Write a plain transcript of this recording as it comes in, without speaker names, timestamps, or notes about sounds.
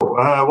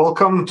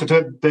Welcome to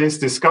today's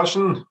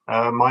discussion.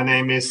 My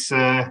name is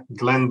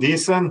Glenn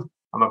Diesen.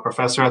 I'm a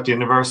professor at the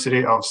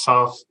University of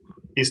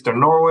Southeastern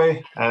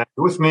Norway.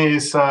 With me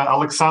is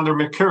Alexander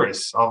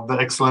Mercouris of the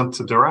excellent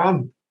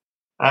Duran.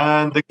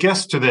 And the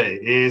guest today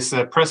is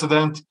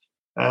President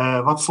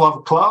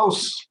Václav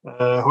Klaus,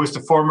 who is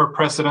the former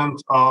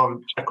president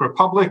of Czech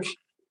Republic.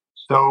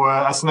 So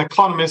as an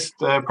economist,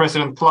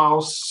 President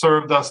Klaus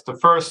served as the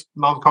first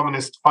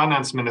non-communist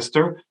finance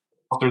minister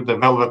after the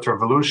Velvet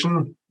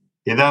Revolution.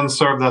 He then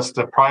served as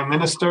the prime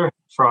minister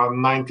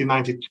from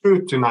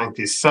 1992 to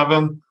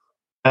 97.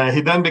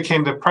 He then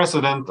became the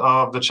president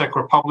of the Czech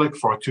Republic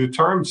for 2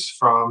 terms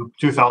from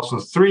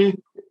 2003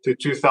 to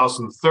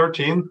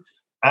 2013.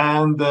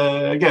 And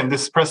again,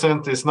 this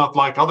president is not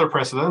like other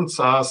presidents,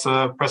 as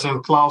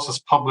President Klaus has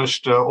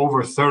published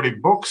over 30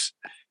 books.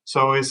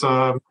 So he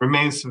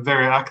remains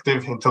very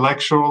active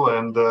intellectual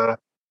and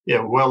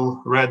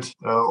well read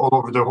all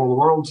over the whole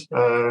world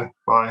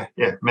by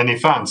many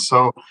fans.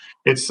 So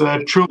it's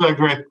truly a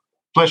great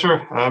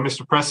pleasure,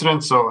 Mr.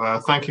 President. So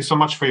thank you so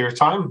much for your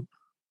time.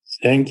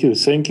 Thank you.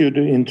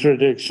 The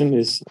introduction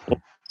is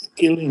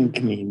killing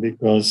me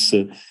because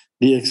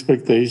the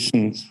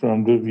expectations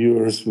from the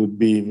viewers would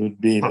be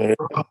very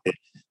high.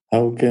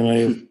 How can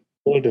I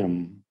hold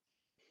them?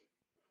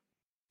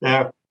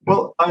 Yeah.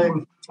 Well, I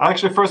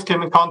actually first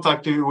came in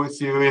contact with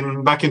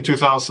you back in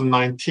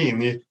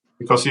 2019.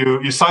 Because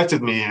you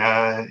cited me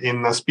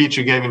in a speech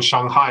you gave in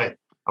Shanghai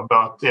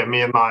about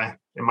me and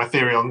my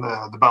theory on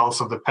the balance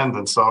of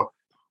dependence. So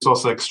it's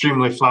also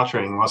extremely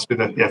flattering. It must be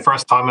the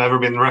first time I've ever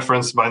been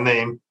referenced by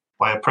name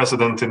by a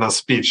president in a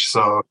speech.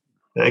 So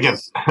again,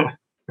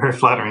 very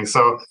flattering.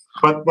 So,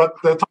 but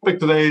the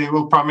topic today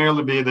will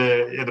primarily be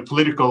the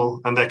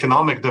political and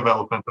economic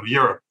development of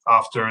Europe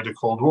after the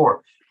Cold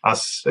War.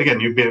 As again,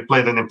 you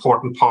played an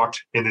important part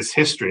in this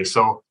history.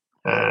 So.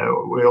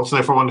 We also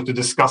therefore wanted to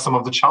discuss some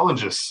of the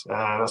challenges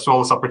as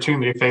well as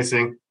opportunity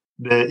facing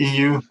the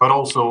EU, but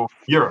also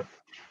Europe.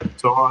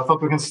 So I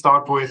thought we can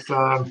start with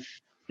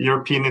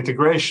European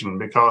integration,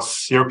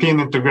 because European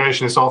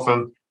integration is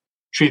often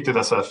treated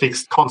as a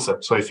fixed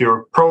concept. So if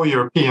you're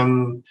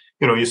pro-European,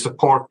 you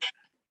support,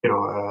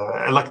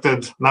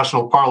 elected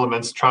national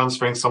parliaments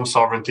transferring some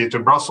sovereignty to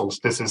Brussels.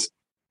 This is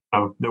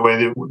the way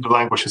the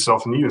language is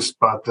often used.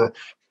 But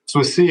so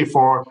we see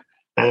for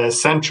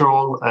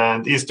Central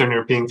and Eastern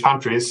European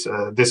countries,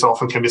 this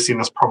often can be seen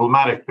as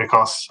problematic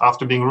because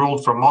after being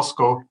ruled from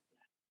Moscow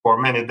for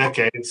many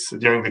decades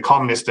during the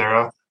communist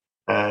era,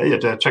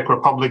 the Czech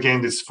Republic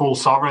gained its full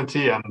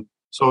sovereignty, and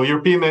so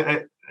European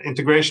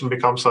integration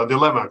becomes a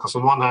dilemma because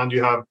on one hand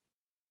you have,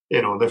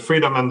 the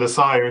freedom and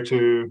desire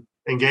to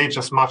engage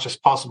as much as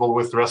possible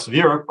with the rest of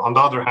Europe. On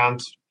the other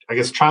hand, I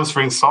guess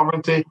transferring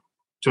sovereignty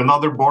to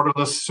another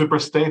borderless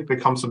superstate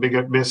becomes a bit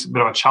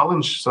of a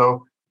challenge.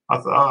 So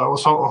I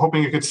was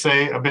hoping you could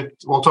say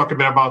we'll talk a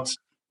bit about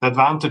the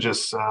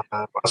advantages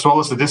as well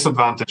as the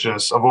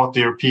disadvantages of what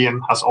the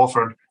European has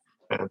offered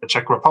the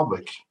Czech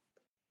Republic.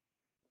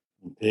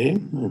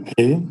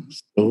 Okay.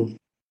 So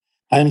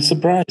I'm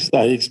surprised.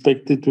 I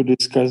expected to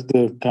discuss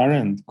the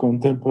current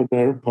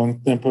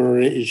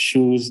contemporary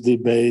issues,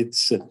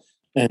 debates,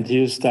 and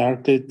you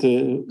started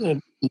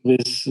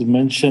with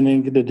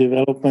mentioning the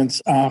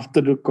developments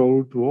after the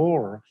Cold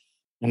War.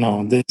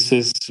 This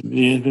is,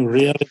 we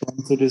really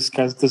want to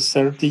discuss the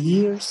 30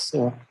 years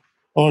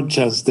or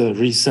just the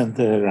recent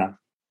era?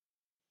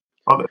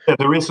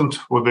 The recent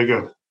would be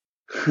good.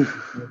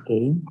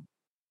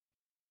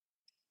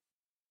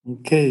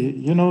 Okay.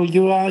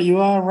 You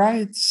are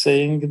right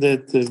saying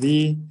that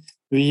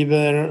we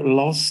were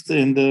lost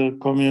in the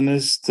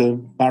communist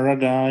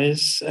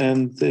paradise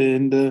and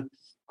in the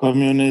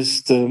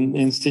communist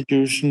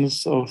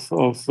institutions of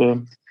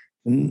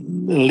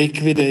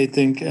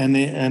liquidating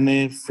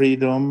any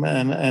freedom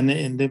and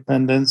any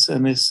independence,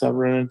 any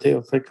sovereignty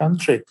of a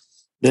country.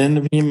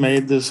 Then we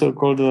made the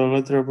so-called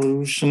Velvet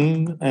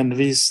Revolution, and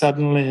we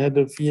suddenly had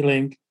a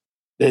feeling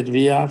that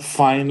we are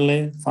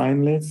finally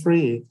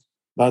free.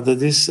 But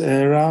this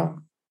era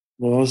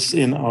was,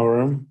 in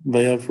our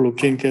way of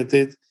looking at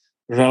it,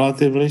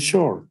 relatively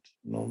short.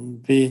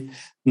 The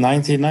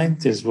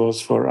 1990s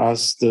was for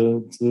us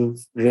the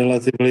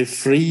relatively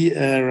free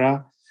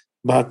era.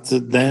 But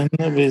then,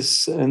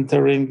 with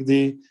entering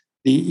the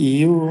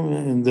EU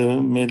in the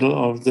middle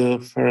of the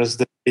first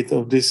decade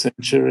of this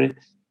century,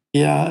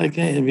 we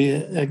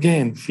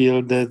again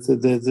feel that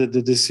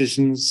the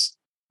decisions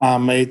are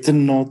made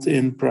not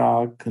in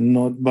Prague,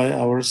 not by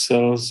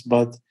ourselves,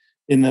 but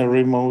in a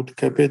remote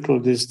capital,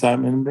 this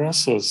time in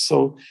Brussels.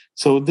 So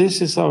this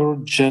is our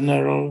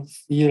general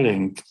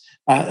feeling.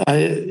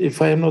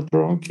 If I am not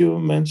wrong, you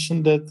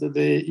mentioned that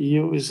the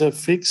EU is a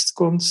fixed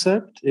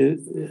concept.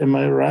 Am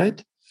I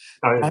right?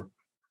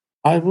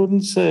 I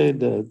wouldn't say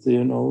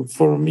that,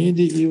 For me,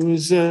 the EU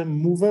is a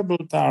movable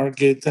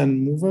target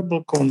and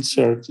movable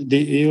concept. The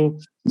EU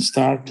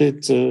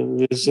started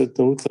with a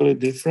totally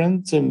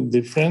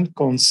different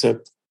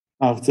concept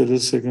after the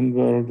Second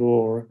World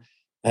War.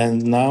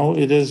 And now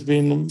it has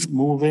been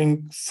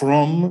moving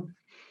from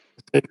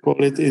they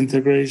call it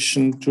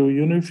integration to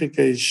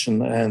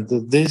unification. And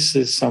this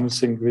is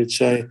something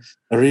which I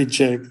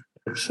reject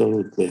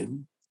absolutely.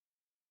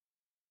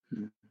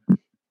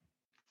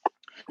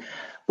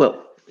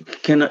 Well,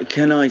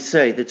 can I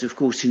say that, of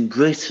course, in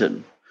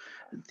Britain,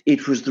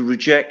 it was the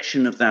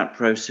rejection of that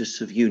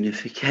process of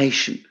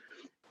unification,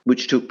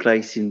 which took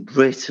place in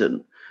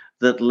Britain,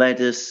 that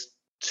led us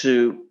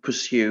to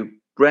pursue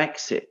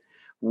Brexit.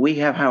 We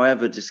have,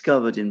 however,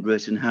 discovered in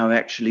Britain how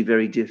actually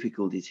very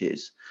difficult it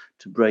is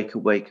to break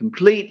away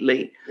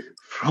completely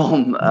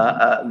from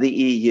the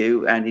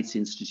EU and its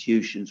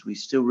institutions. We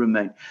still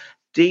remain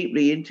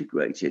deeply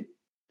integrated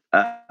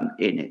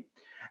in it.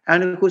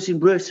 And of course, in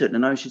Britain,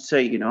 and I should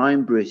say,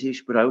 I'm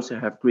British, but I also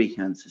have Greek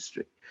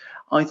ancestry.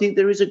 I think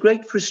there is a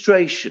great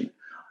frustration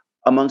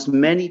amongst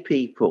many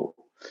people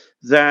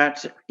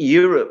that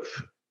Europe,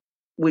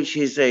 which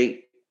is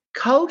a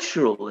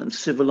cultural and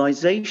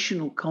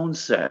civilizational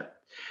concept,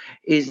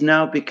 is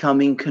now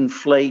becoming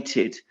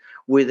conflated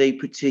with a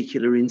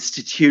particular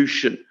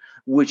institution,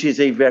 which is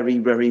a very,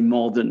 very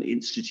modern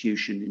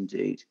institution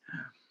indeed.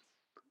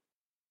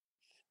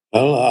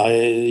 Well,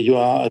 you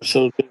are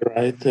absolutely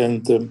right,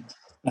 and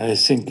I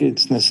think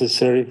it's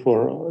necessary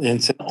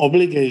it's an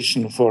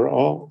obligation for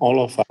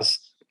all of us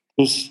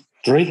to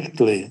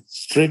strictly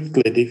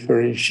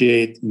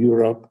differentiate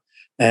Europe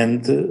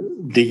and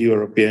the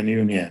European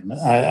Union.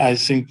 I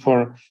think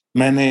for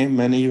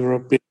many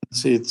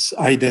Europeans, it's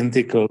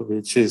identical,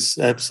 which is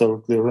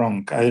absolutely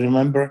wrong. I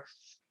remember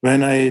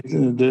when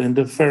in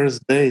the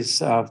first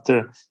days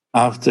after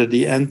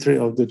the entry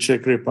of the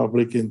Czech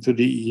Republic into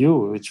the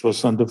EU, which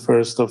was on the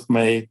 1st of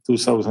May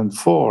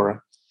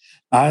 2004,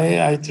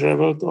 I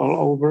traveled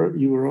all over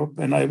Europe,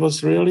 and I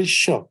was really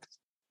shocked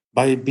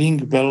by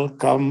being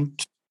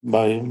welcomed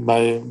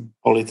by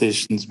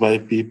politicians, by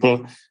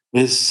people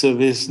with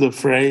the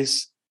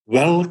phrase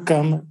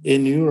 "Welcome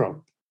in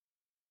Europe."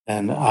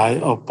 And I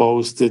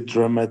opposed it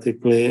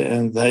dramatically,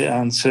 and they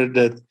answered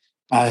that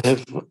I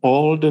have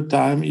all the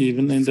time,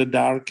 even in the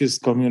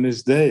darkest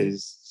communist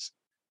days,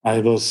 I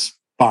was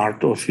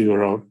part of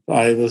Europe.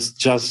 I was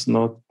just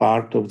not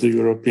part of the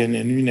European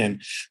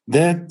Union.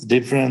 That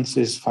difference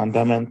is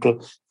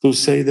fundamental. To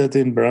say that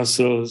in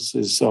Brussels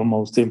is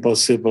almost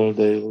impossible.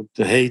 They would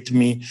hate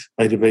me.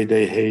 By the way,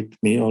 they hate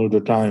me all the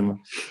time.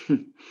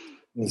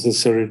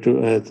 Necessary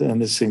to add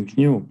anything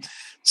new.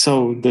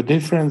 So the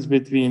difference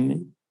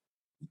between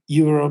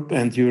Europe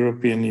and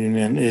European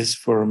Union is,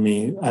 for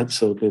me,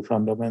 absolutely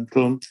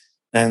fundamental.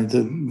 And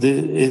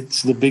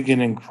it's the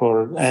beginning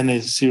for any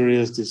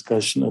serious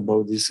discussion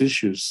about these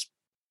issues.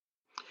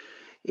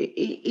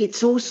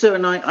 It's also,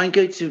 and I'm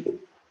going to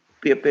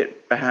be a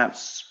bit,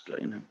 perhaps,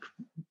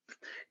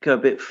 go a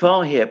bit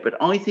far here, but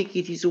I think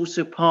it is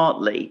also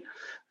partly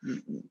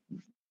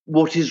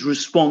what is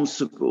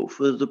responsible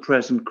for the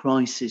present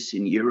crisis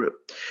in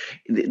Europe,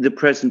 the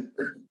present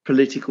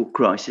political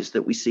crisis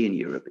that we see in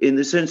Europe, in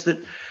the sense that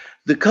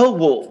the Cold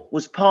War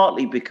was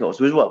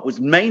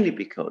mainly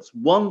because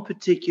one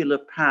particular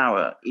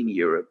power in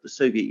Europe, the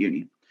Soviet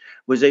Union,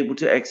 was able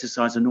to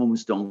exercise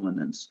enormous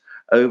dominance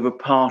over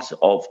part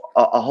of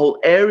a whole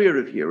area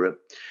of Europe.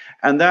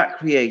 And that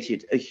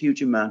created a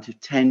huge amount of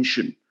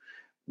tension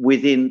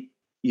within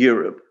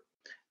Europe,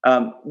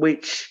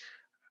 which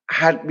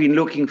had been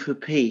looking for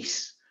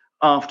peace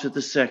after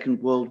the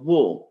Second World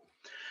War.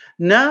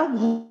 Now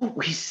what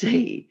we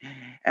see,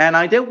 and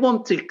I'm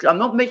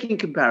not making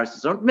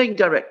comparisons, I'm not making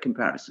direct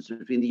comparisons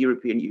between the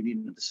European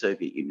Union and the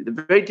Soviet Union.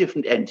 They're very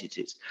different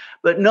entities.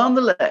 But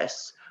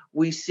nonetheless,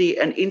 we see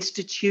an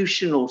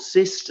institutional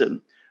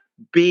system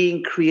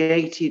being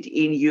created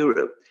in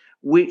Europe,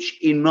 which,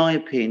 in my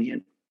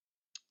opinion,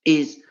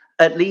 is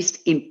at least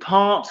in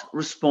part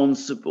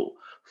responsible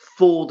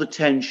for the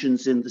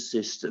tensions in the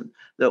system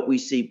that we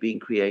see being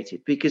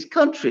created. Because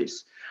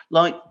countries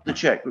like the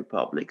Czech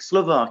Republic,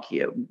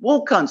 Slovakia,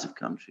 all kinds of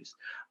countries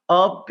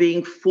are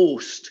being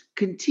forced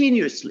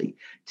continuously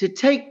to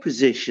take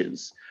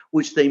positions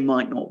which they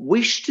might not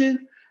wish to.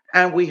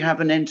 And we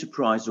have an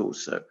enterprise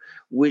also,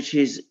 which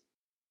is,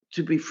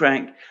 to be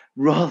frank,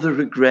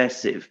 rather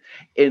aggressive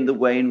in the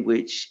way in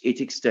which it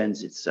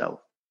extends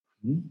itself.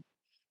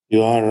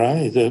 You are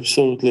right,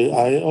 absolutely.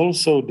 I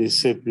also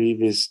disagree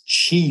with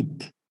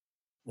cheap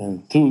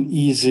and too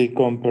easy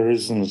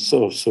comparisons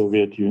of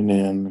Soviet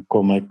Union,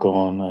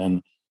 Comecon,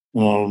 and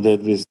all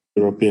that with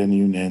European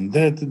Union.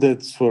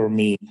 That's for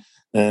me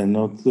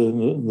not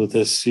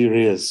a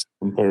serious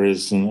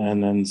comparison,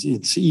 and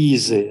it's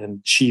easy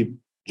and cheap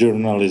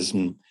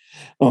journalism.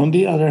 On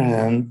the other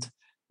hand,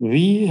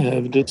 we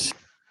have this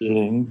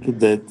feeling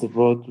that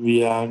what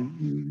we are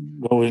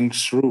going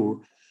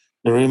through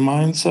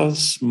reminds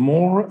us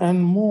more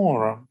and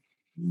more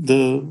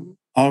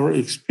our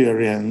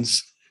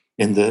experience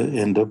in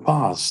the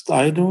past.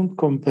 I don't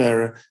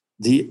compare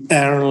the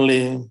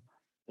early,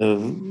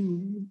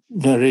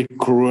 very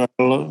cruel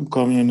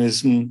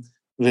communism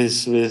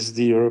with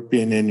the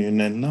European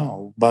Union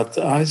now, but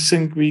I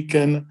think we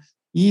can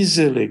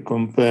easily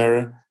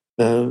compare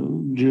the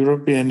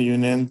European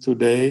Union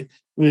today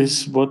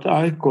with what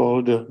I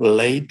call the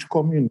late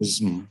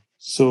communism.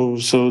 So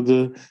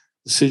the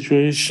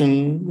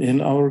situation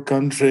in our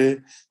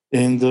country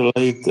in the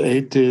late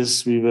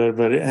 80s, we were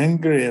very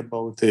angry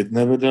about it.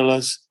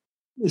 Nevertheless,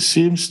 it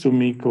seems to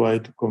me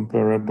quite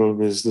comparable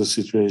with the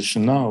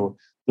situation now.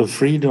 The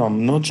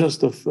freedom, not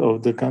just of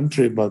the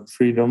country, but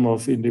freedom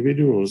of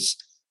individuals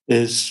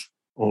is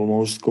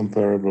almost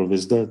comparable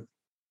with that.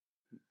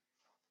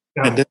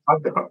 Yeah. And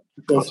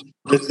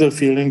that's the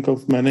feeling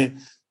of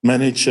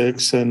many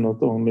Czechs, and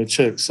not only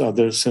Czechs,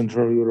 other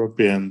Central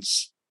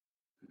Europeans.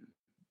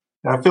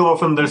 I feel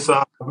often there's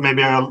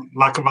maybe a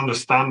lack of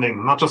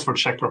understanding, not just for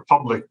Czech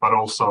Republic, but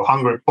also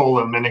Hungary,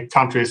 Poland, many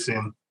countries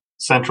in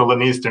Central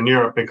and Eastern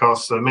Europe,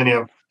 because many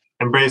have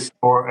embraced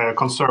more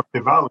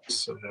conservative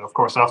values. Of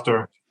course,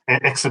 after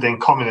exiting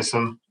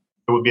communism,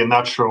 there would be a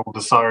natural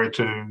desire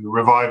to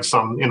revive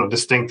some,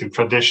 distinctive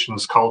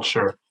traditions,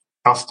 culture,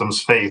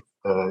 customs, faith,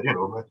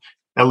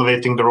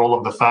 elevating the role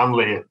of the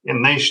family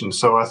in nations.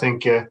 So I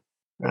think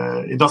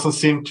it doesn't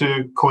seem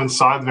to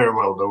coincide very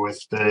well, though,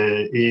 with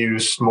the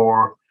EU's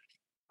more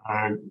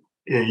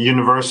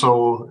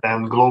universal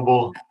and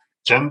global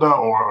agenda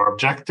or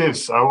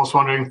objectives. I was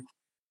wondering,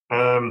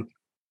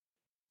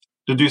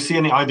 did you see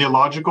any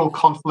ideological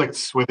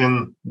conflicts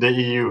within the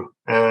EU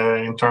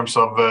in terms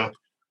of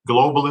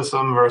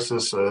globalism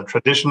versus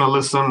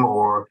traditionalism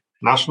or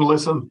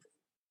nationalism?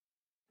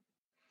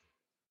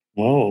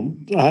 Well,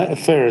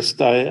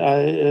 first,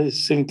 I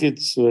think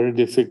it's very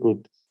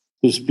difficult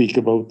to speak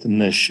about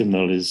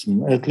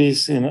nationalism, at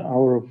least in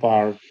our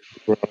part.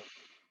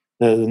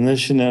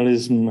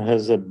 Nationalism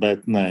has a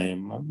bad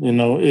name.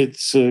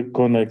 It's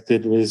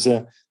connected with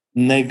a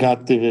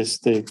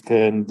negativistic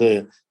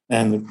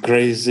and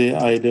crazy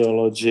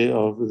ideology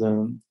of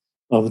the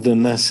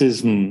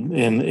Nazism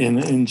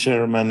in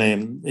Germany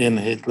in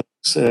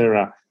Hitler's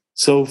era.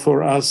 So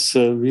for us,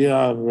 we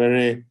are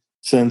very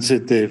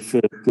sensitive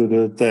to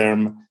the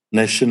term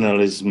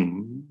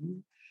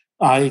nationalism.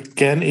 I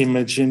can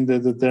imagine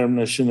that the term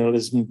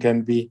nationalism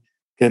can be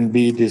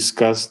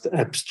discussed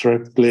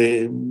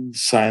abstractly,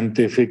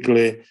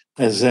 scientifically,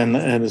 as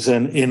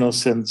an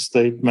innocent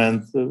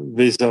statement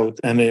without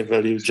any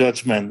value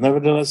judgment.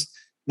 Nevertheless,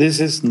 this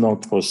is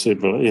not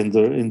possible in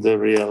the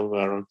real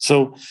world.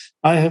 So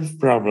I have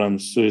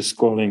problems with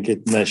calling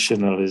it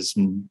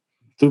nationalism.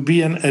 To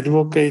be an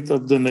advocate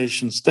of the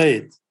nation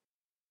state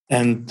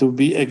and to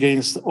be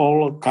against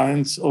all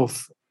kinds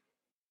of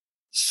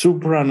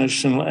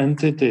supranational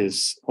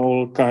entities,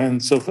 all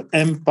kinds of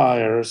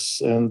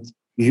empires and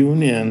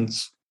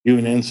unions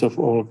of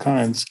all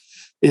kinds,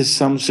 is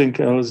something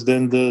else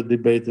than the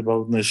debate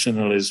about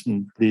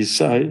nationalism.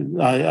 Please,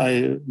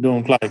 I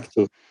don't like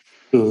to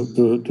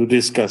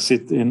discuss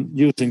it in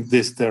using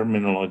this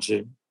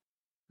terminology.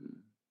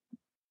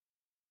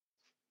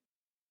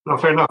 No,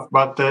 fair enough.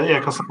 But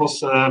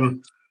because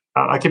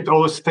I keep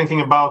always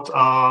thinking about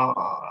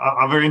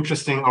a very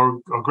interesting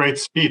or great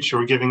speech you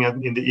were giving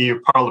in the EU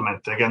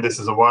Parliament. Again, this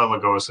is a while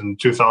ago. It's in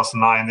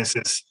 2009. This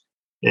is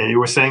you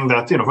were saying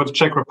that for the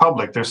Czech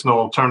Republic, there's no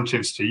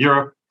alternatives to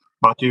Europe,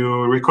 but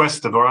you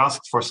requested or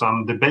asked for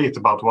some debate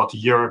about what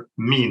Europe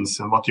means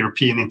and what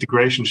European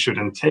integration should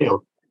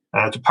entail.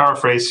 To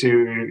paraphrase,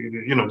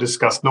 you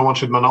discussed no one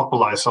should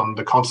monopolize on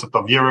the concept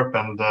of Europe,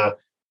 and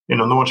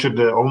no one should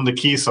own the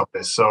keys of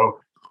this. So,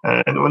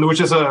 and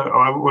which is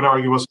I would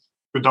argue was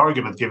a good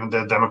argument given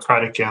the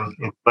democratic and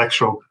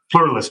intellectual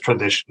pluralist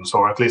traditions,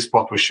 or at least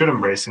what we should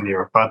embrace in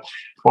Europe. But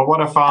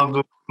what I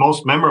found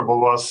most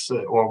memorable was,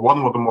 or one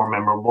of the more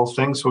memorable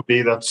things would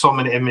be that so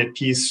many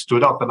MEPs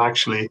stood up and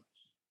actually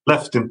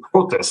left in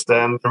protest.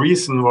 And the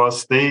reason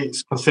was they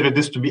considered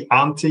this to be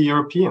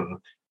anti-European,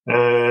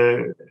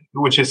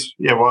 which is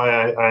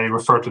why I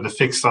refer to the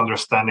fixed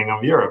understanding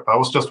of Europe. I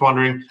was just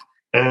wondering,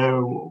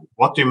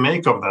 what do you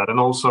make of that?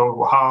 And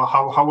also,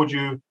 how would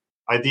you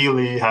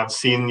ideally have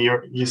seen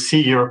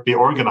Europe be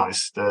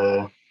organized,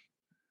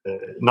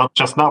 not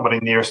just now, but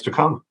in years to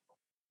come?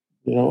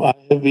 I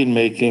have been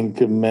making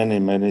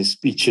many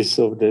speeches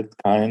of that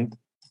kind,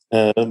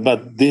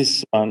 but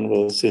this one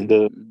was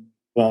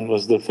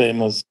the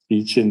famous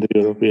speech in the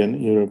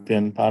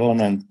European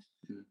Parliament.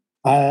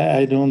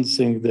 I don't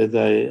think that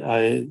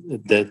I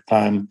at that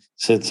time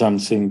said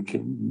something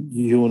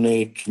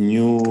unique,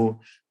 new,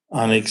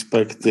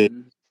 unexpected,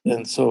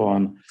 and so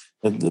on.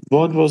 But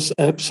what was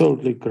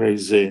absolutely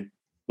crazy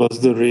was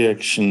the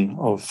reaction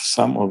of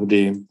some of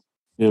the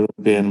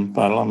European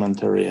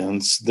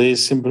parliamentarians. They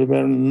simply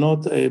were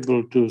not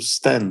able to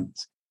stand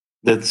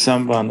that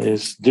someone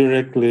is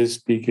directly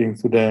speaking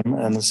to them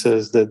and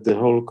says that the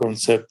whole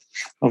concept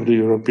of the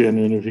European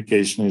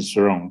unification is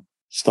wrong.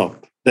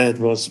 Stop. That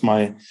was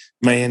my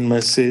main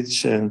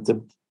message, and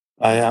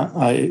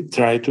I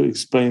try to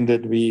explain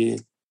that we,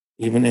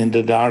 even in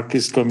the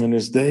darkest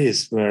communist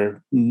days,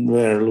 were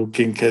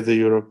looking at the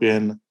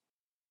European,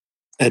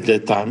 at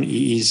that time,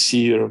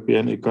 EEC,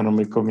 European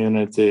Economic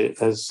Community,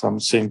 as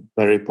something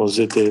very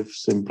positive.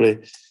 Simply,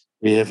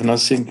 we have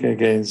nothing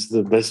against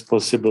the best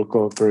possible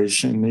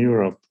cooperation in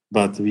Europe,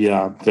 but we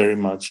are very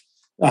much,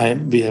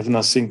 we have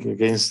nothing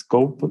against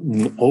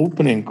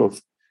opening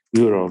of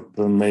Europe,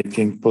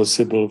 making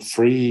possible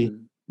free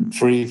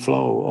free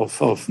flow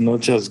of not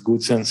just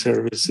goods and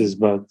services,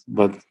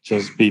 but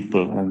just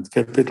people and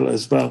capital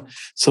as well.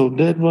 So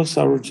that was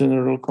our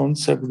general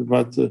concept.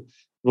 But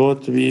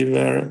what we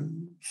were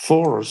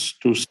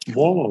forced to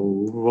swallow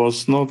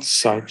was not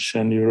such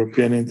an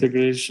European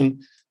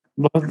integration,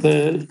 but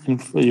the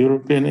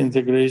European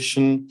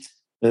integration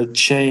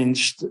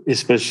changed,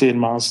 especially in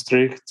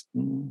Maastricht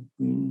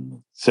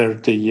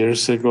 30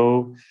 years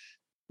ago,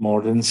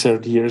 more than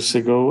 30 years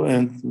ago,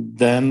 and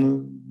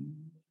then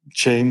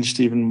changed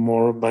even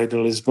more by the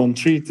Lisbon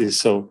Treaty.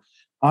 So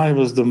I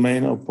was the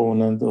main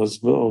opponent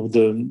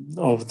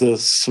of the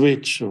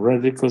switch,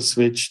 radical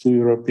switch to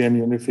European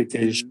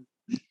unification,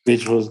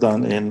 which was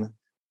done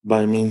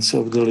by means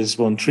of the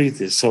Lisbon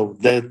Treaty. So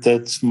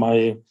that's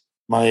my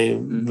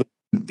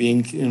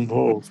being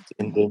involved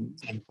in the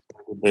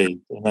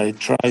debate, and I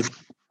tried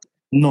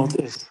not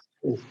as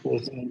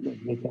president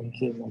of the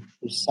country not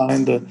to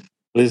sign the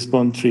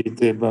Lisbon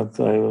Treaty, but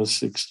I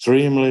was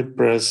extremely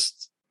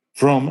pressed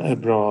from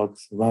abroad,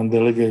 one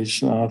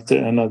delegation after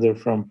another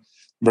from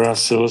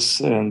Brussels,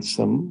 and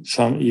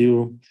some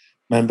EU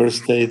member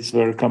states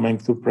were coming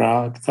to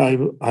Prague.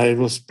 I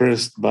was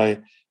pressed by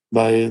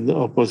the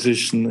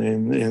opposition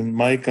in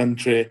my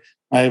country.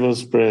 I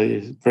was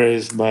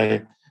praised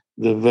by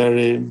the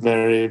very,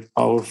 very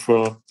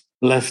powerful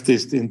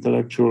leftist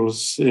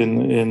intellectuals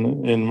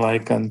in my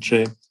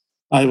country.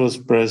 I was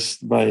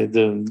pressed by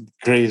the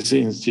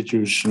crazy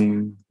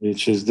institution,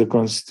 which is the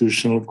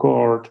Constitutional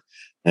Court,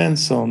 and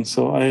so on.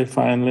 So I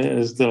finally,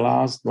 as the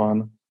last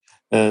one,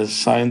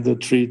 signed the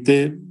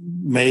treaty,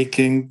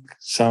 making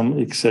some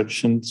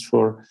exceptions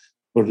for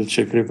the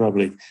Czech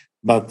Republic.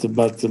 But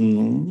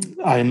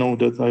I know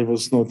that I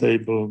was not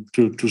able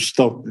to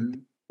stop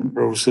the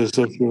process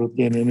of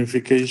European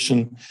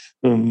unification.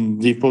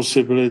 The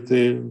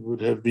possibility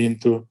would have been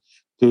to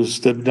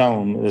step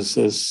down as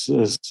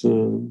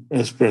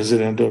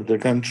president of the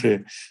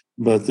country,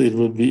 but it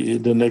would be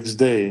the next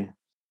day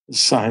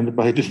signed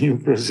by the new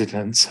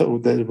president. So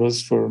that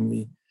was for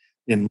me,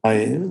 in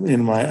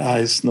my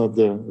eyes, not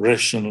the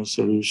rational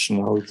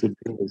solution how to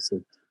deal with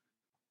it.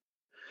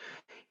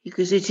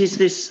 Because it is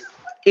this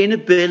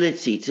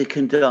inability to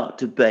conduct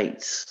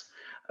debates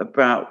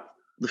about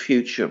the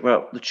future,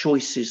 about the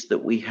choices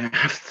that we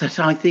have, that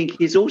I think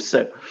is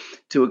also,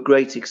 to a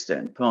great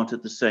extent, part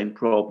of the same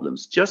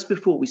problems. Just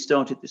before we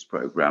started this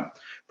program,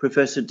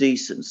 Professor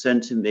Diesen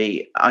sent to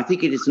me, I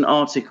think it is an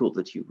article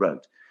that you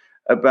wrote,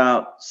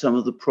 about some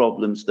of the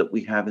problems that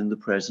we have in the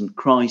present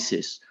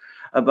crisis,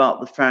 about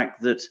the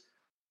fact that,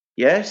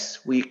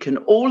 yes, we can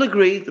all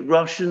agree the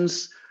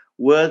Russians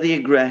were the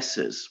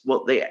aggressors.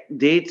 What they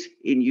did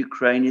in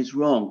Ukraine is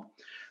wrong.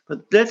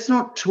 But let's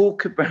not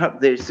talk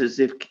about this as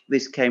if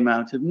this came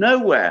out of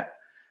nowhere.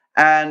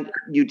 And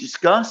you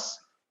discuss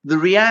the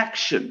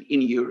reaction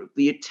in Europe,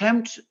 the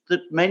attempt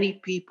that many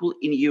people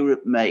in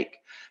Europe make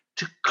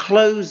to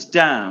close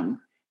down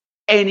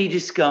any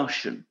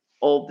discussion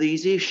of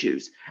these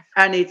issues.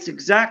 And it's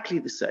exactly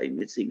the same,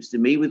 it seems to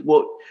me, with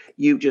what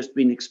you've just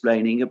been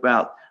explaining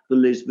about the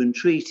Lisbon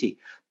Treaty.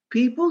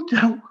 People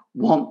don't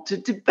want to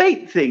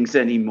debate things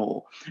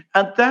anymore.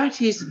 And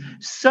that is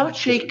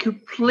such a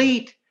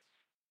complete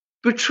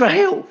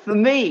betrayal for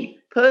me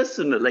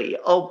personally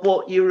of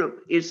what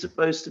Europe is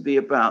supposed to be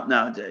about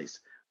nowadays.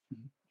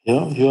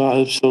 Yeah, you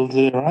are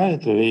absolutely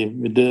right.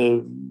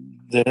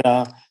 There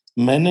are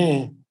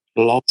many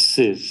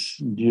losses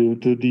due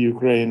to the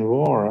Ukraine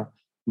war,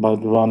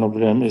 but one of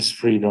them is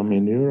freedom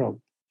in Europe.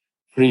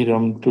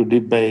 Freedom to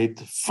debate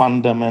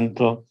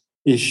fundamental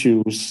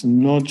issues,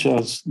 not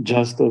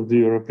just of the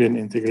European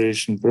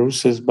integration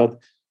process, but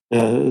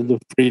the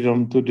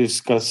freedom to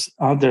discuss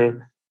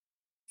other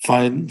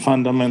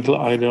fundamental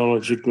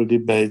ideological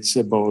debates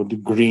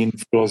about green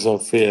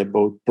philosophy,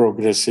 about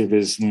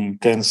progressivism,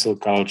 cancel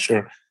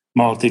culture,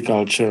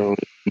 multiculturalism,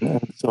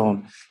 and so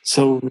on.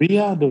 So we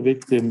are the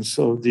victims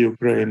of the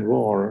Ukraine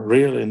war,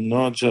 really,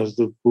 not just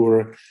the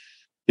poor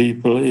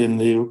people in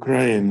the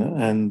Ukraine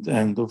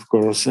and of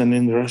course, and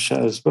in Russia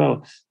as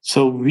well.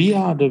 So we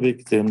are the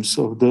victims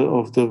of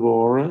the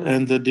war,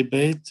 and the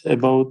debate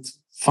about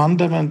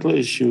fundamental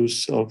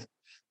issues of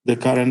the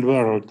current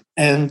world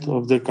and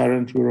of the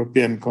current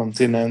European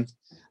continent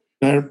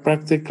were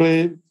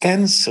practically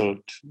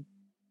cancelled,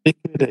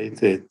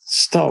 liquidated,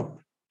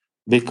 stopped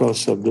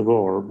because of the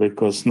war.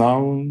 Because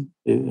now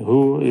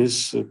who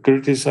is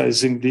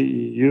criticizing the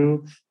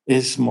EU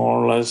is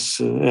more or less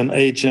an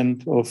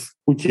agent of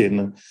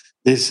Putin.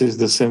 This is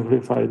the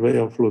simplified way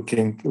of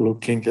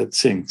looking at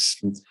things.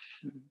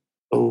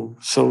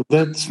 So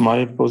that's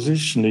my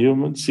position.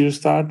 You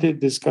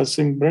started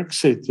discussing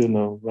Brexit,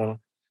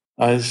 Well,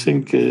 I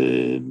think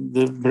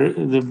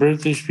the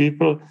British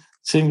people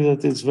think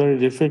that it's very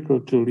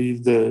difficult to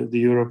leave the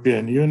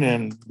European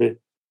Union.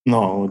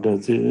 No,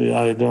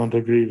 I don't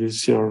agree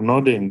with your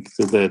nodding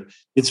to that.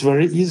 It's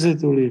very easy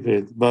to leave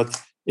it,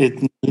 but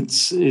it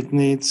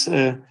needs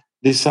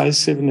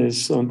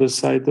decisiveness on the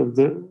side of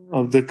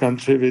the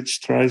country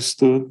which tries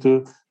to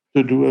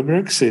do a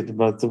Brexit.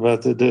 But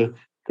the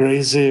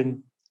crazy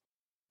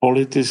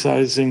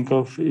politicizing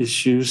of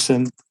issues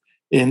and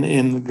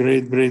in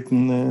Great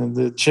Britain,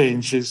 the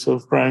changes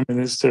of prime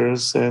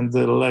ministers and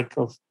the lack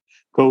of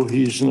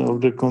cohesion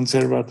of the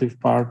Conservative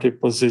Party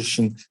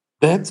position,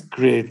 that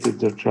created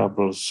the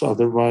troubles.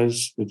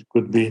 Otherwise, it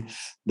could be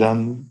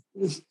done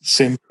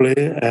simply.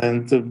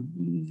 And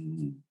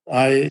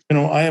I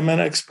am an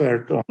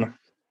expert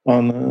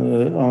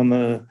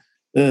on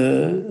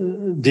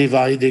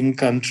dividing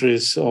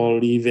countries or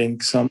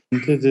leaving some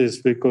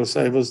entities, because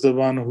I was the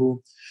one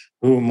who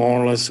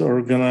more or less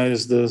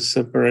organized the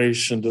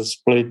separation, the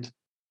split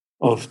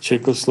of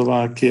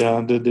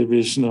Czechoslovakia, the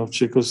division of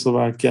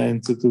Czechoslovakia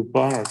into two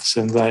parts.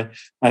 And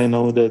I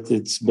know that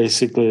it's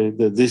basically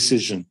the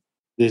decision.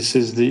 This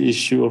is the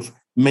issue of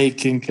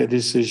making a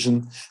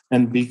decision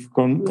and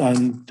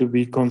to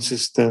be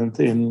consistent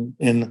in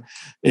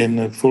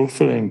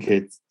fulfilling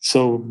it.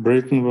 So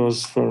Britain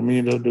was for me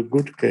the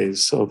good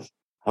case of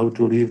how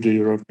to leave the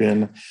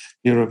European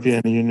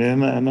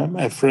Union, and I'm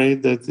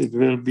afraid that it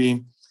will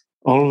be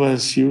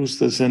always used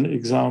as an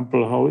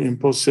example how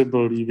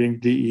impossible leaving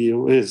the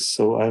EU is.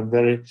 So I'm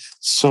very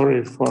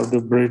sorry for the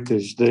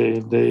British.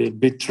 They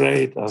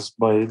betrayed us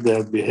by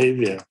their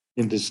behavior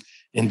in this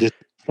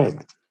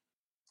respect.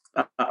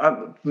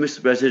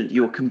 Mr. President,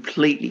 you're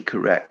completely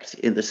correct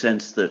in the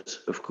sense that,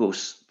 of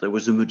course, there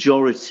was a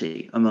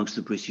majority amongst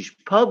the British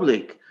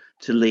public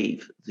to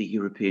leave the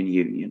European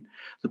Union.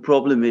 The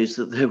problem is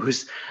that there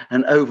was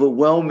an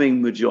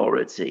overwhelming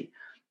majority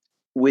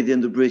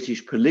within the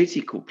British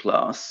political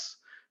class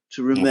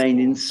to remain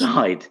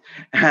inside.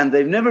 And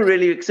they've never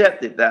really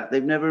accepted that.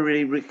 They've never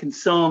really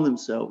reconciled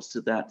themselves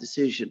to that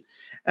decision.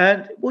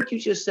 And what you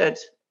just said,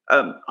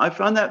 I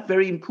find that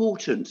very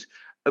important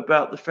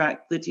about the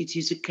fact that it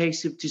is a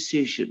case of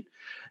decision.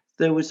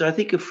 There was, I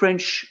think, a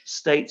French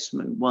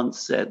statesman once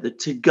said that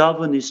to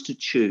govern is to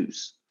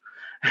choose.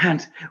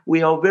 And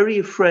we are very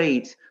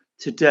afraid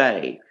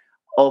today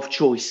of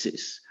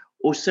choices,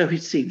 or so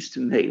it seems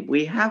to me.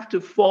 We have to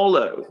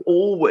follow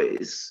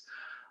always,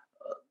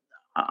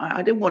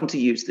 I don't want to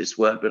use this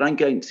word, but I'm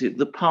going to,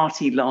 the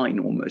party line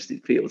almost,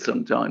 it feels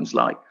sometimes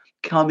like,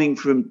 coming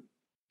from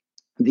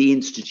the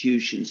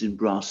institutions in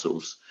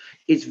Brussels.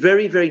 It's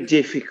very, very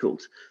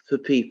difficult for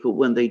people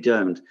when they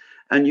don't.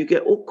 And you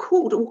get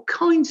called all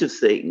kinds of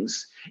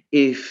things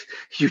if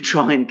you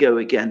try and go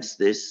against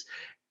this.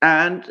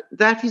 And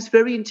that is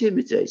very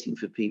intimidating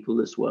for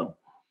people as well.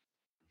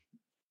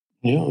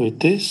 Yeah,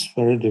 it is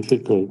very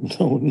difficult.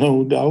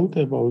 No doubt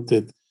about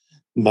it.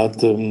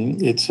 But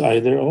it's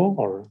either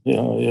or.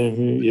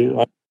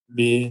 You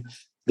be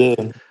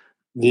the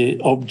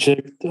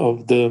object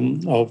of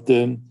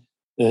the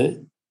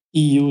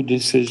EU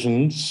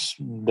decisions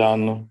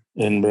done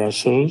in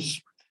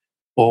Brussels,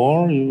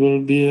 or you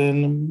will be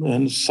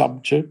a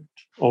subject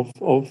of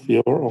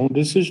your own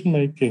decision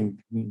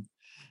making.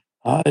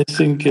 I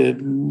think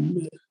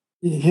the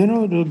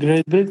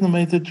Great Britain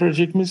made a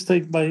tragic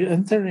mistake by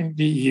entering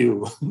the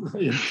EU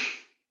in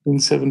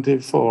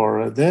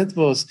 1974. That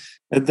was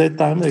at that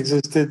time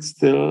existed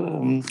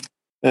still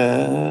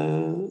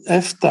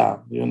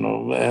EFTA,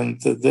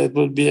 and that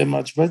would be a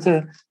much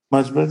better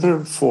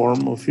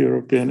form of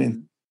European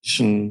integration.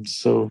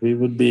 So we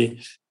would be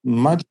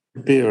much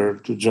happier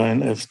to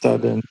join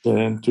EFTA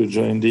than to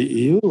join the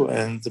EU.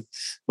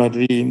 But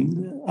we,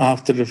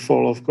 after the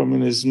fall of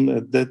communism,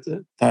 at that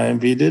time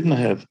we didn't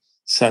have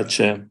such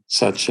a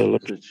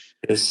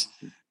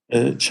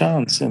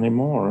chance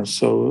anymore.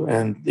 So,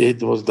 and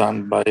it was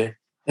done by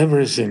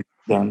everything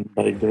done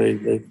by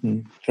Great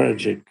Britain.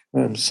 Tragic.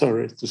 I'm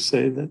sorry to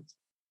say that.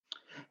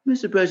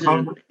 Mr.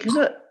 President, can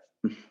I...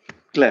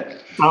 Glenn.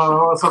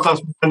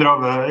 Sometimes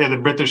the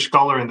British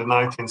scholar in the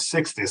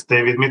 1960s,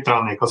 David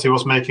Mitrani, because he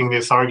was making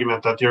this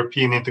argument that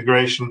European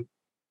integration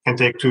can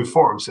take two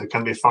forms. It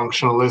can be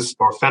functionalist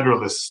or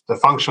federalist. The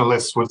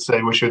functionalists would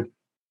say we should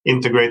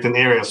integrate in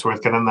areas where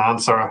it can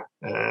enhance our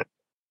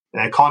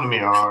economy,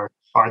 our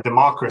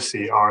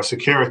democracy, our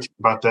security.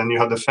 But then you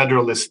had the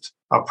federalist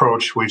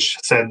approach, which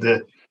said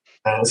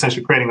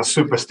essentially creating a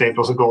super state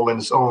was a goal in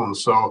its own.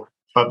 So,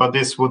 but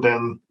this would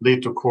then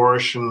lead to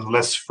coercion,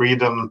 less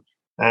freedom.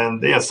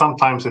 And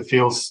sometimes it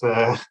feels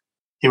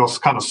he was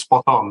kind of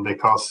spot on,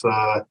 because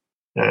the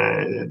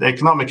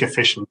economic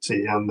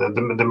efficiency and the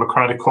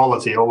democratic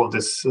quality, all of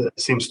this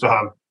seems to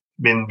have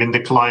been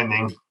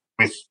declining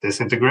with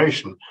this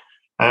integration.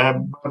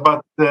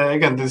 But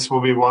again, this will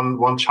be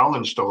one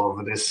challenge, though,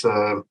 of this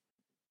of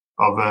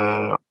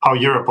how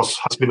Europe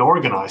has been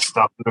organized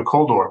after the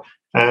Cold War.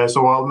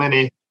 So while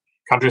many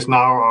countries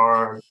now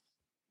are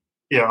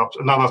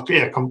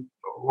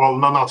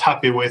not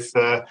happy with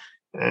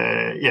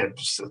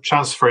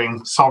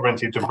transferring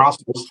sovereignty to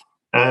Brussels.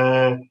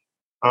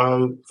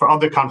 For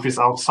other countries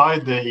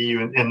outside the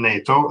EU and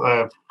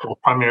NATO,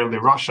 primarily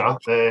Russia,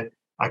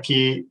 a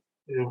key,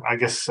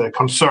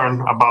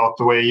 concern about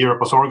the way Europe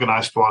was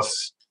organized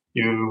was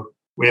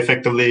we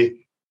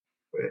effectively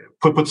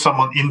put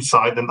someone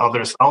inside and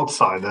others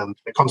outside. And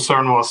the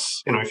concern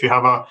was, if you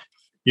have a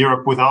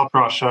Europe without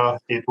Russia,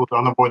 it would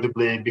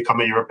unavoidably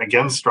become a Europe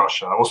against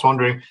Russia. I was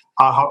wondering,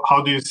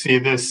 how do you see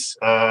this?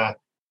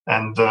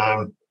 And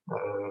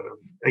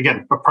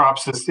again, but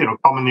perhaps this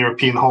common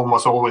European home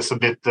was always a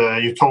bit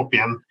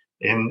utopian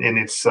in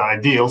its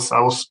ideals.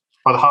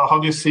 But how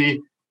do you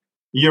see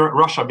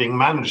Russia being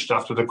managed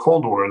after the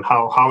Cold War, and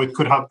how it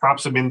could have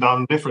perhaps been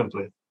done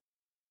differently?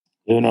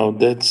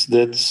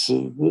 That's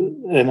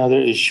another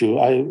issue.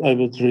 I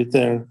would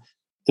return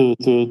to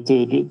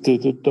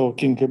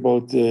talking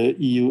about the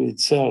EU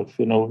itself.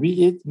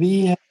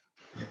 We have,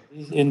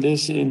 in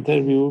this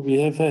interview,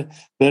 we have a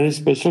very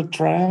special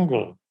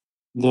triangle.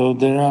 Though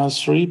there are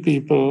three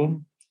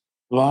people,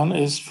 one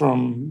is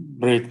from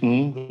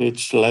Britain,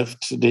 which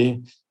left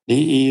the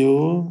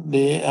EU.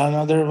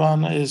 Another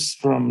one is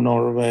from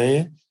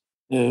Norway,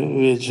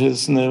 which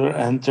has never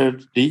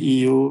entered the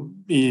EU,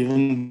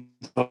 even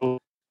though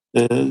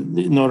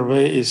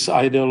Norway is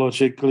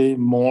ideologically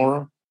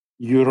more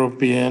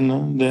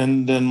European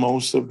than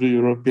most of the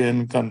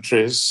European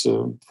countries.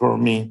 For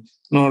me,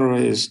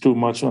 Norway is too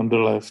much on the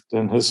left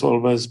and has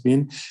always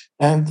been.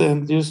 And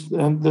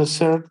the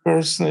third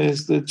person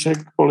is the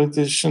Czech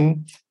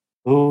politician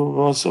who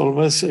was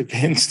always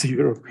against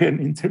European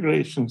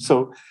integration.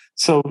 So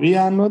we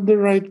are not the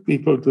right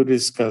people to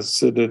discuss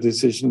the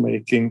decision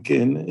making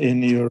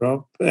in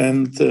Europe.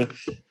 And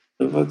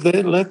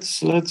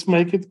let's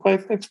make it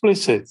quite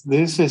explicit.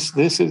 This is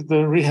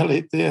the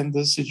reality and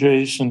the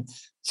situation.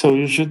 So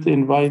you should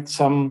invite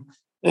some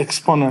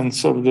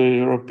exponents of the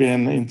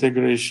European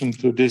integration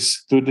to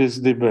this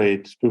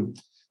debate to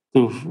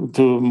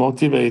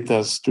motivate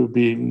us to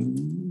be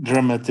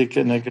dramatic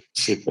and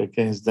aggressive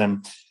against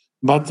them.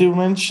 But you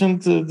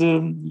mentioned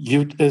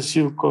as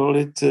you call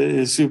it,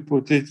 as you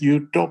put it,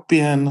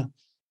 utopian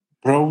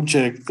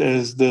project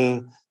as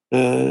the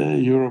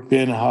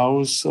European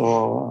House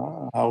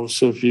or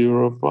House of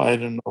Europe. I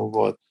don't know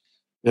what.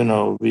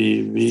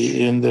 We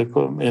in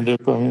the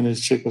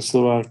communist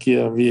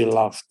Czechoslovakia, we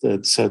laughed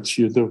at such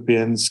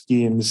utopian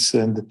schemes,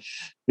 and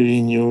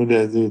we knew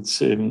that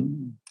it's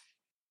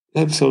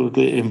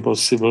absolutely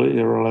impossible,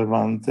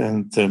 irrelevant,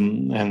 and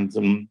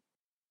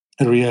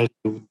real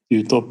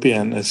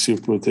utopian, as you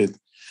put it.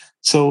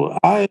 So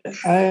I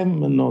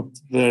am not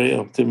very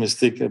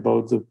optimistic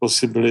about the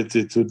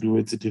possibility to do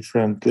it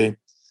differently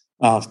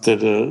after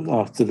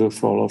the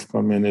fall of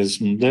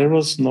communism.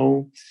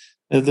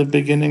 At the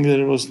beginning,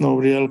 there was no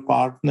real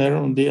partner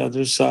on the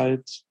other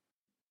side.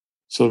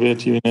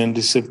 Soviet Union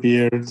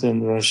disappeared,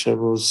 and Russia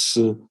was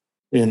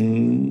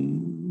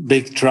in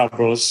big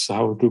troubles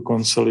how to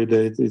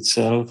consolidate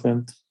itself.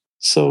 And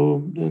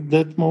so at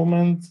that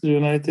moment, the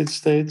United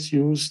States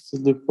used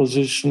the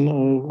position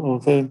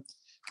of a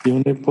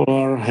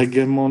unipolar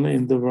hegemon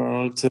in the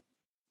world.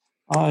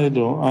 I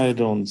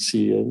don't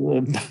see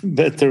a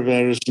better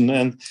version,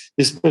 and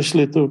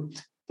especially to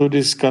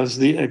discuss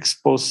the ex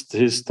post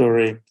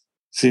history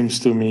seems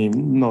to me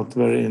not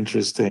very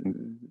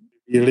interesting.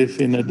 We live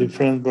in a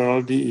different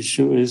world. The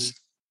issue is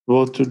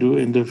what to do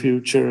in the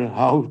future,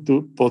 how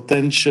to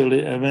potentially,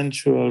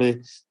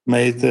 eventually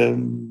make a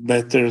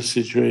better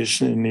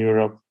situation in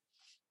Europe.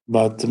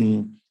 But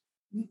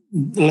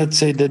let's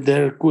say that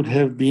there could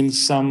have been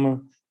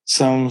some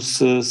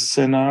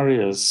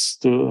scenarios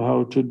to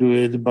how to do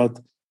it,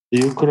 but the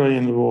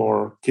Ukraine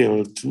war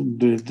killed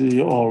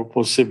the all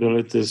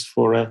possibilities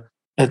for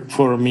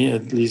me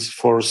at least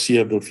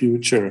foreseeable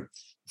future.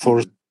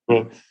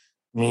 Foreseeable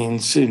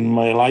means in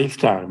my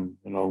lifetime,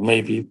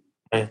 maybe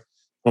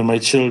for my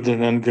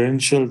children and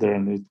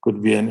grandchildren, it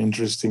could be an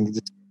interesting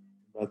discussion,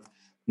 but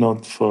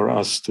not for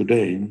us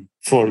today.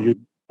 For you,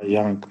 a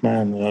young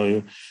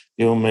man,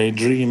 you may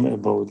dream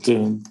about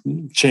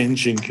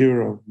changing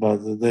Europe,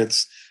 but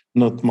that's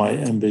not my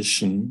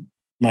ambition.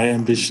 My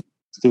ambition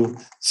is to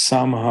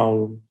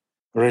somehow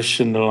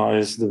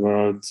rationalize the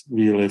world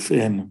we live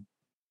in.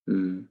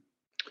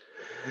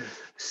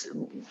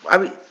 I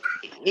mean,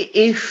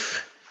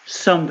 if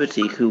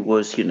somebody who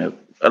was,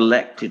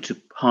 elected to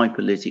high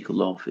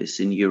political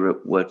office in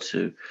Europe were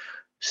to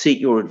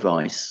seek your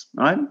advice,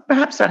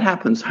 perhaps that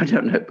happens, I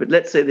don't know, but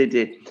let's say they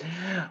did.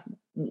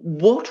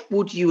 What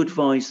would you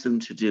advise them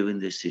to do in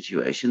this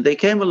situation? They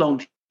came along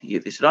to you,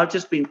 they said, I've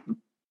just been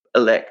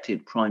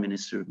elected Prime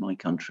Minister of my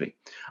country.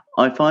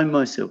 I find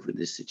myself in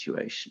this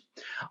situation.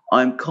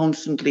 I'm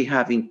constantly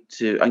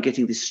I'm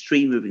getting this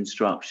stream of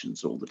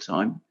instructions all the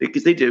time,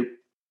 because they do,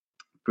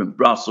 from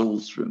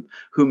Brussels, from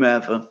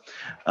whomever.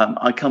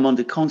 I come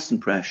under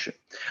constant pressure.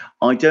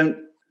 I don't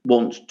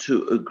want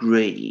to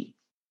agree.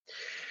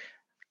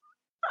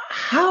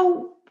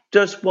 How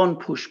does one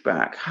push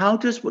back?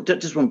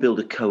 Does one build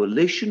a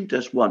coalition?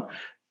 Does one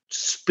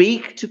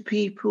speak to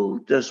people?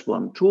 Does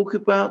one talk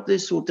about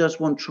this, or does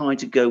one try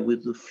to go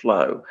with the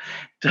flow?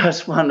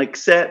 Does one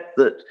accept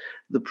that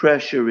the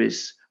pressure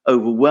is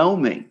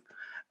overwhelming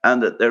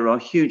and that there are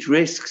huge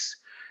risks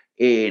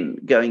in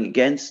going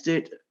against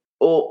it?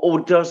 Or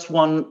does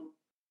one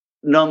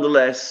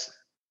nonetheless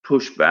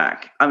push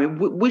back? I mean,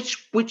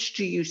 which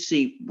do you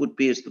see would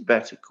be as the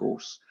better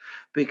course?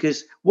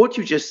 Because what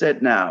you just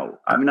said now,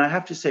 I mean, I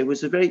have to say,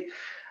 was a very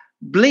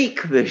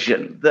bleak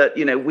vision that,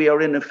 we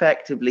are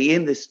ineffectively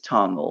in this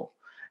tunnel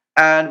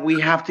And we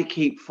have to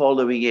keep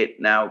following it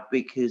now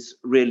because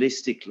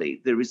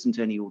realistically, there isn't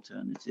any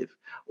alternative.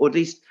 Or at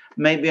least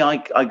maybe I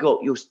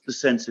got the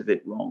sense of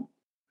it wrong.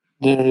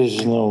 There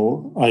is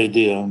no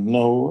idea,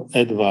 no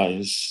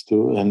advice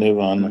to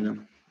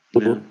anyone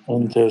who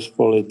enters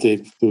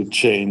politics to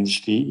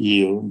change the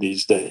EU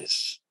these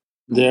days.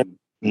 There's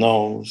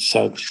no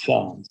such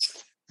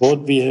chance.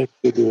 What we have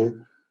to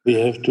do, we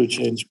have to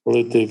change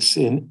politics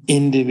in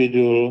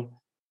individual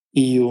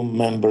EU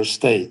member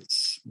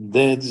states.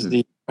 That's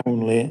the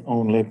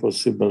only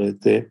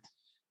possibility.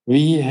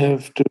 We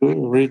have to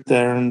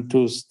return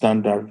to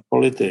standard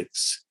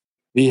politics.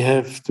 We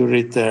have to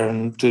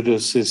return to the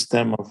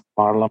system of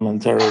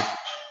parliamentary.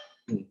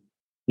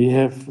 We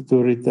have to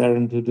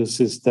return to the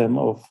system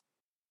of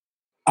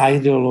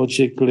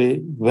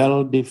ideologically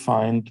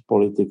well-defined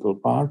political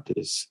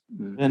parties.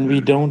 And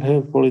we don't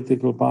have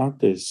political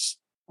parties.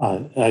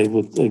 I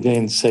would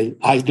again say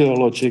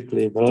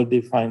ideologically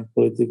well-defined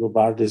political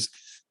parties.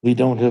 We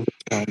don't have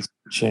a chance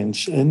to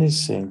change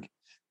anything.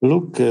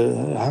 Look,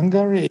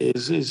 Hungary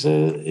is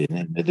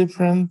in a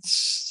different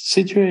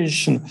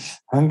situation.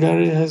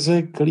 Hungary has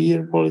a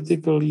clear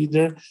political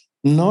leader,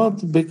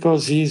 not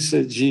because he's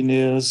a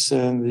genius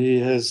and he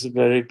has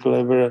very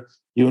clever,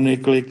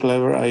 uniquely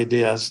clever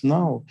ideas.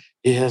 No,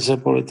 he has a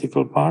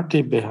political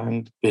party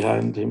behind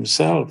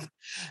himself.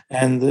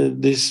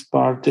 And this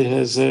party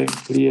has a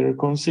clear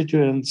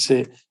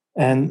constituency,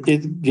 and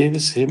it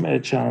gives him a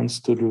chance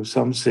to do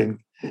something.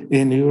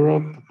 In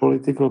Europe,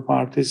 political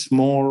parties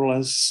more or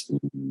less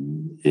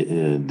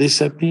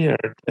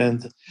disappeared,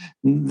 and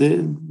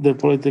the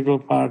political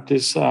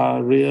parties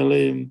are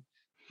really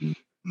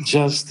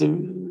just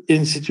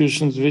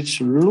institutions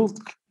which look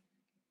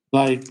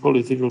like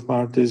political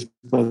parties,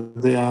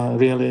 but they are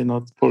really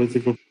not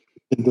political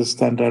in the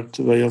standard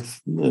way of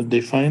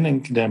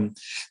defining them.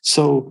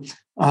 So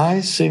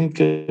I think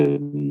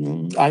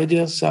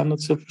ideas are not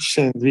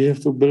sufficient. We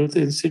have to build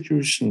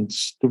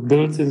institutions. To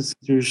build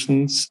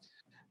institutions,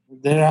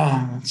 there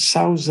are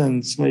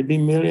thousands, maybe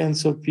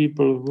millions of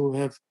people who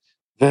have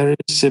very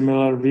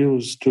similar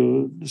views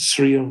to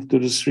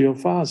the three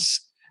of us.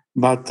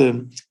 But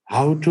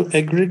how to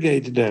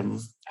aggregate them,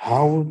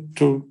 how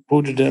to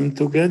put them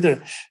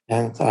together?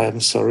 And I'm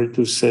sorry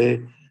to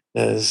say,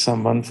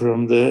 someone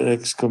from the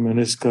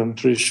ex-communist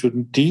country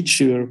shouldn't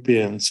teach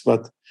Europeans,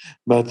 but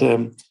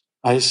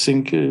I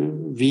think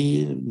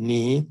we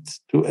need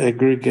to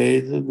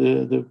aggregate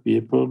the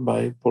people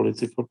by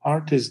political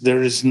parties.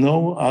 There is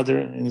no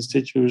other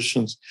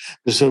institutions,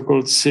 the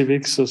so-called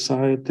civic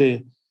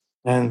society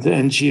and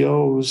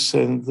NGOs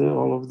and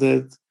all of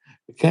that.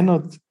 We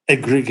cannot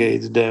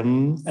aggregate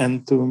them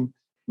and to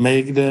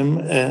make them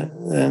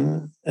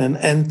an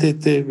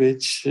entity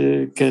which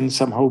can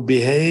somehow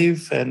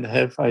behave and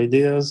have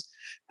ideas,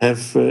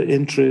 have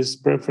interests,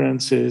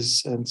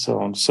 preferences, and so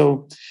on.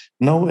 So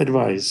no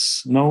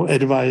advice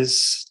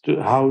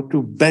to how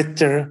to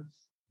better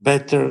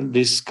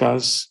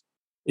discuss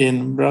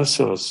in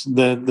Brussels.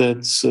 There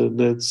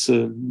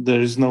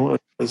is no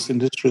advice in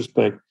this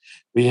respect.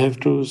 We have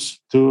to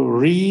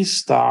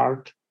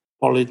restart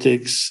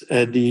politics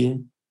at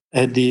the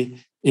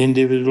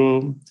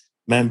individual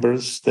member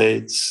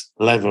states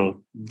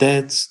level.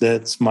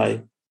 That's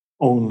my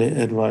only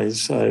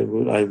advice I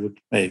would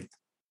make.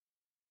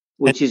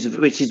 Which is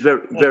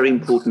very, very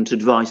important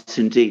advice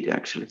indeed,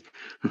 actually.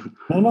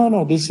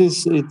 No.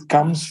 It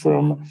comes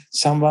from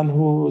someone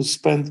who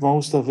spent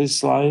most of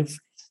his life.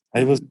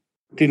 I was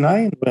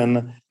 49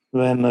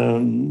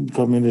 when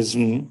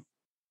communism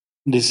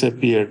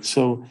disappeared.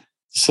 So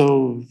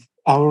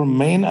our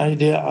main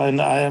idea,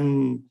 and I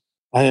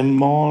am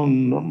more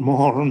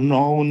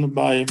known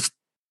by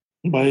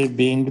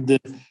being the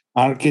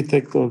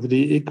architect of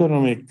the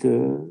economic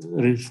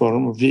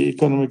reform, of the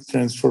economic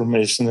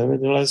transformation.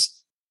 Nevertheless,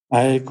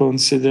 I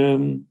consider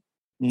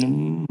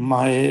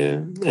my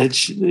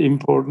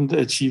important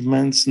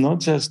achievements not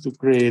just to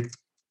create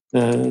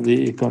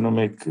the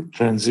economic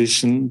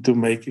transition, to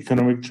make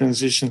economic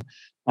transition.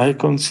 I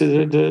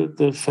consider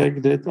the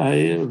fact that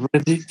I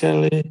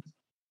radically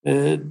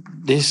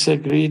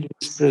disagreed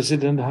with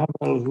President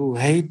Havel, who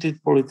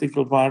hated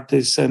political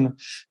parties and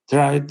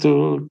tried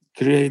to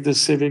create a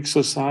civic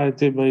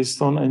society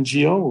based on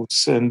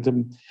NGOs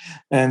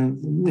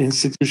and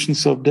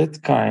institutions of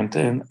that kind.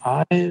 And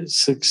I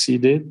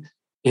succeeded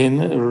in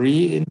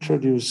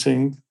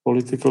reintroducing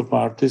political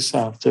parties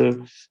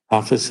after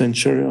half a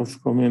century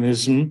of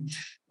communism.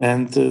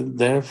 And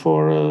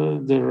therefore,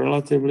 the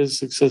relatively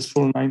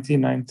successful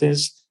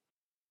 1990s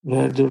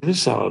were the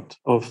result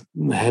of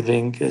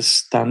having a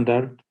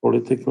standard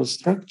political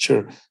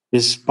structure,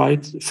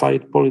 despite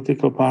five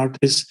political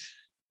parties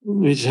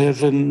which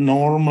have a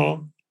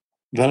normal,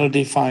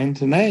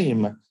 well-defined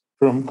name,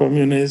 from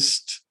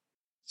communist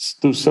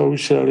to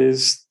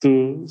socialist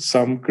to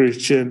some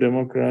Christian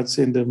Democrats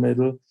in the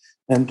middle,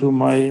 and to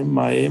my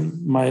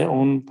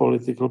own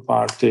political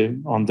party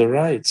on the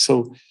right.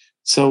 So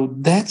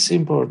that's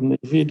important.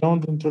 If we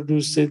don't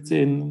introduce it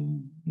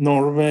in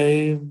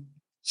Norway,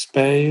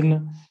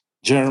 Spain,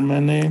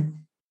 Germany,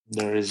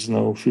 There is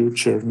no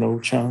future, no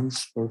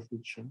chance for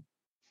future.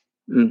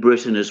 In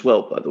Britain as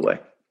well, by the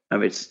way. I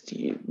mean, it's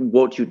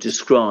what you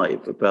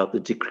describe about the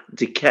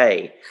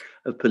decay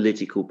of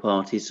political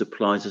parties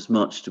applies as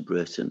much to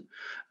Britain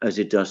as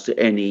it does to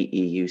any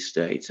EU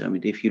state. I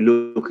mean, if you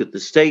look at the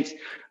state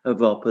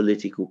of our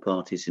political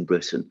parties in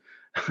Britain,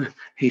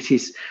 it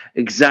is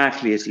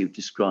exactly as you've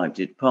described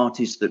it,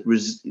 parties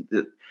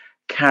that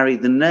carry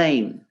the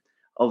name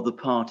of the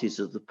parties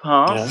of the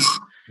past,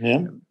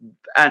 and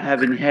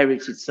have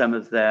inherited some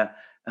of their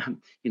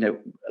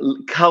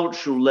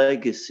cultural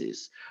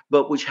legacies,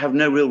 but which have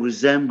no real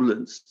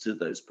resemblance to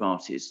those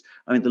parties.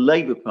 I mean, the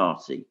Labour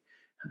Party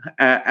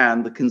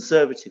and the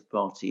Conservative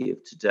Party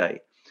of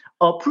today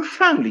are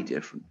profoundly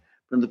different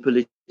from the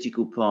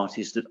political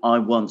parties that I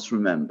once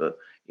remember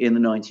in the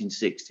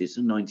 1960s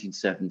and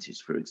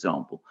 1970s, for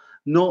example.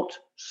 Not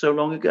so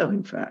long ago,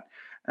 in fact.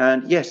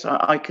 And yes,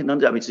 I can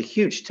understand. I mean, it's a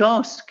huge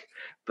task,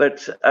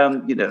 but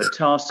a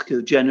task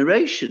of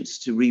generations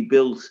to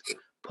rebuild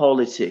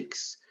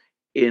politics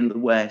in the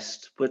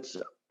West. But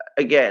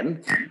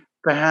again,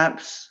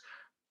 perhaps,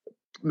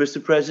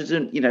 Mr.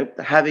 President,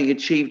 having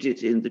achieved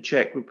it in the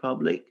Czech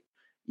Republic,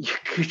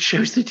 it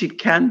shows that it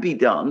can be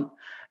done.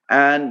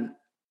 And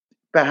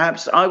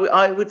perhaps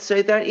I would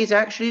say that is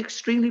actually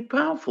extremely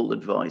powerful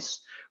advice,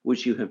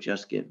 which you have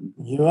just given.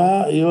 You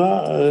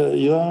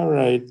are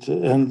right,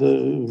 and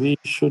we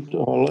should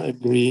all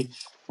agree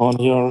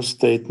on your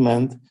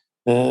statement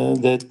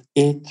that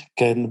it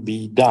can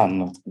be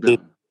done.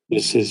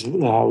 This is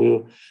how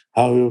you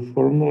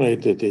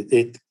formulated it.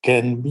 It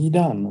can be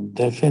done,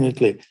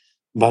 definitely.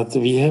 But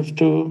we have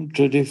to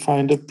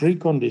define the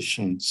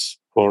preconditions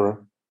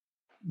for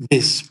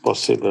this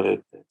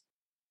possibility.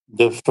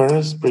 The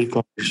first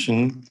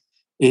precondition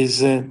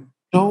is a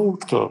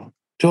total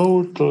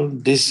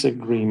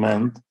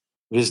disagreement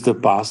with the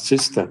past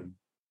system.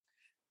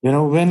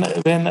 When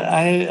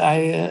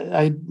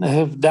I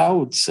have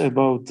doubts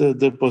about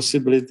the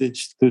possibility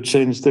to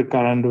change the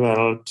current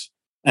world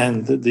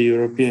and the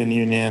European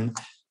Union,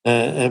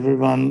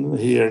 everyone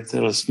here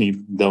tells me,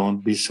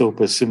 don't be so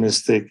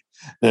pessimistic.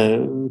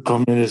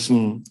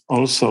 Communism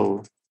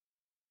also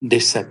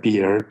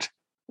disappeared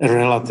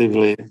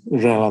relatively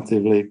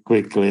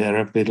quickly,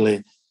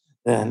 rapidly.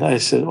 And I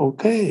said,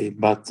 okay,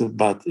 but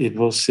it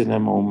was in a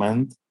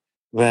moment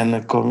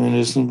when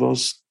communism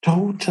was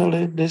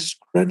totally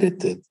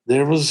discredited.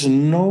 There was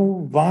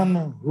no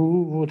one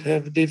who would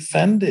have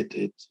defended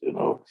it,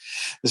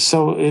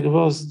 So it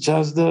was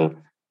just the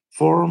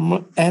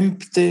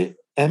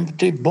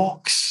empty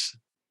box.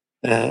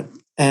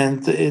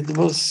 And it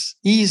was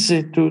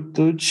easy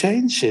to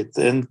change it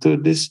and to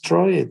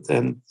destroy it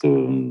and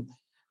to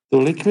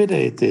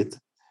liquidate it.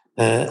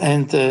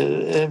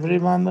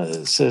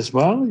 Everyone says,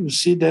 well, you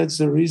see, that's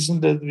the reason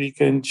that we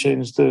can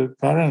change the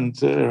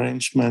current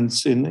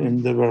arrangements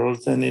in the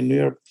world and in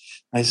Europe.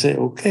 I say,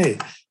 okay,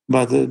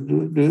 but when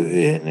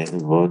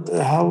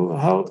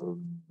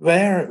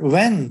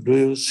do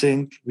you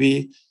think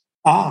we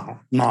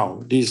are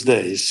now these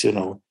days?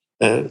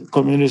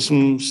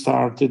 Communism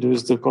started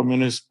with the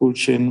communist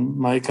putsch in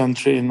my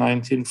country in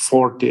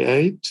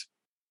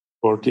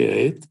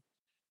 1948.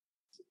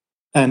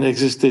 And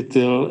existed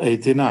till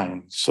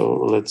 89.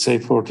 So let's say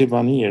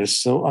 41 years.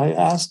 So I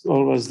asked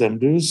always them,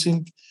 do you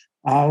think,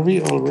 are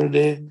we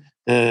already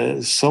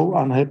so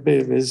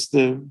unhappy with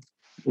the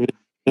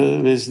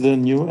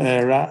new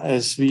era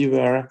as we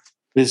were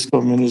with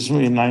communism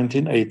in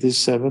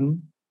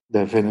 1987?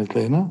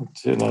 Definitely not.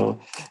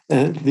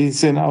 At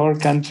least in our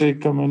country,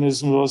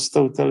 communism was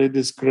totally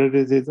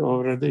discredited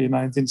already in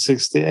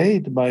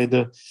 1968 by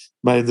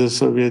the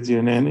Soviet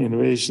Union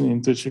invasion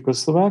into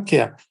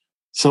Czechoslovakia.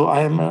 So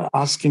I'm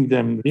asking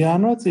them, we are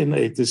not in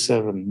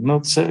 87,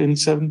 not in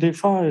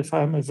 75.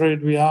 I'm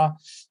afraid we are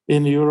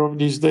in Europe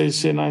these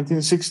days in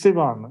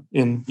 1961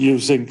 in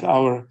using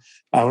our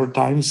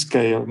time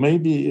scale,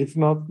 maybe if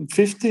not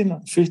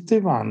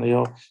 51.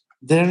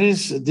 There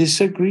is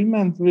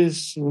disagreement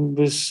with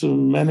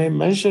many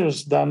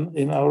measures done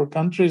in our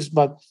countries,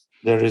 but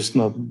there is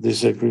not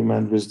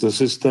disagreement with the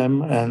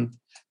system, and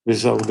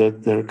without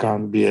that there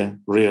can't be a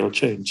real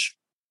change.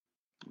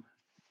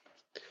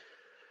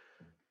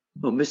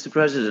 Well, Mr.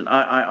 President,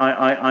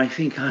 I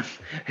think I'm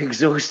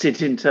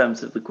exhausted in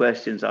terms of the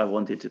questions I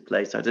wanted to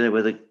place. I don't know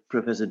whether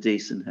Professor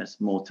Diesen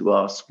has more to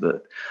ask,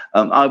 but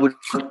I would,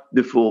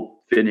 before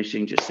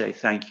finishing, just say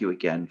thank you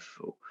again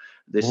for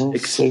this for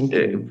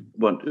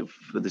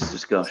this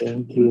discussion.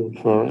 Thank you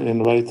for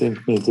inviting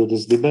me to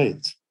this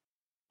debate.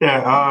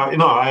 Yeah, I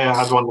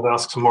had wanted to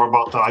ask some more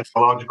about the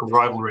ideological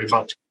rivalry,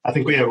 but I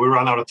think we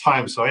ran out of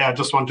time. So I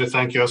just want to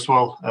thank you as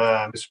well,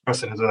 Mr.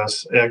 President. It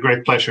was a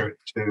great pleasure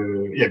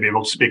to be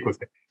able to speak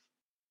with you.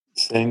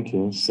 Thank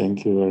you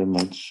very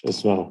much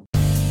as well.